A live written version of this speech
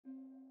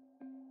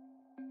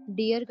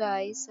Dear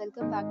guys,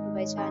 welcome back to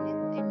my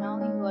channel and now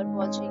you are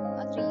watching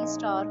a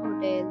 3-star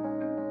hotel.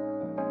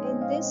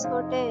 In this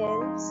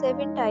hotel,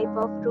 7 type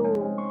of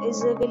room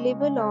is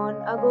available on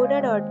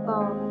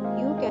agoda.com.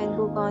 You can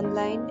book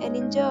online and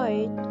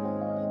enjoy it.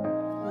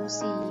 To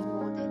see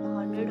more than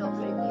 100 of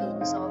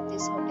reviews of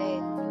this hotel,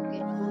 you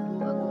can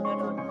go to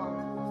agoda.com.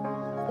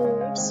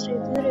 Its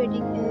review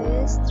rating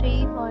is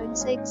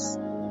 3.6.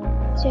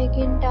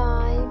 Check-in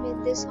time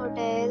in this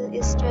hotel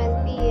is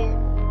 12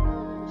 p.m.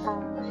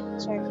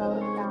 Check-out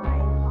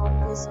time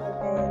of this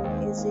hotel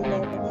is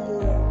 11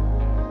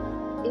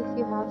 a.m. If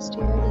you have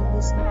stayed in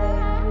this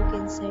hotel, you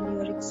can send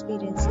your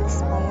experiences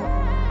via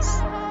comments.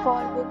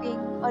 For booking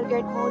or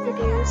get more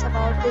details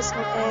about this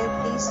hotel,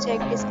 please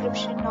check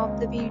description of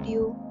the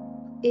video.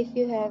 If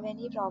you have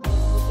any problem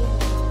booking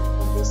a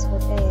room in this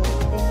hotel,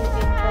 then you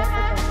can drop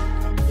a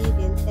comment and we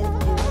will help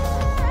you.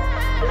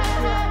 If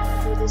you are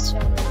new to this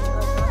channel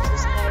or not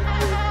subscribed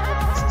yet,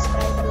 then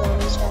subscribe to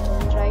our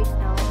channel right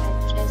now and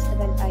press the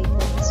bell icon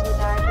so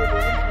that you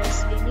don't miss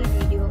any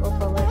video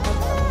of our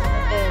upcoming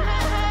hotel.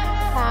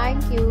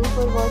 Thank you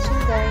for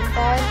watching the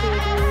entire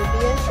video.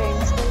 Dear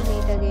friends, we'll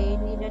meet again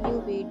in a new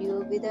video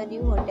with a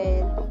new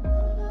hotel.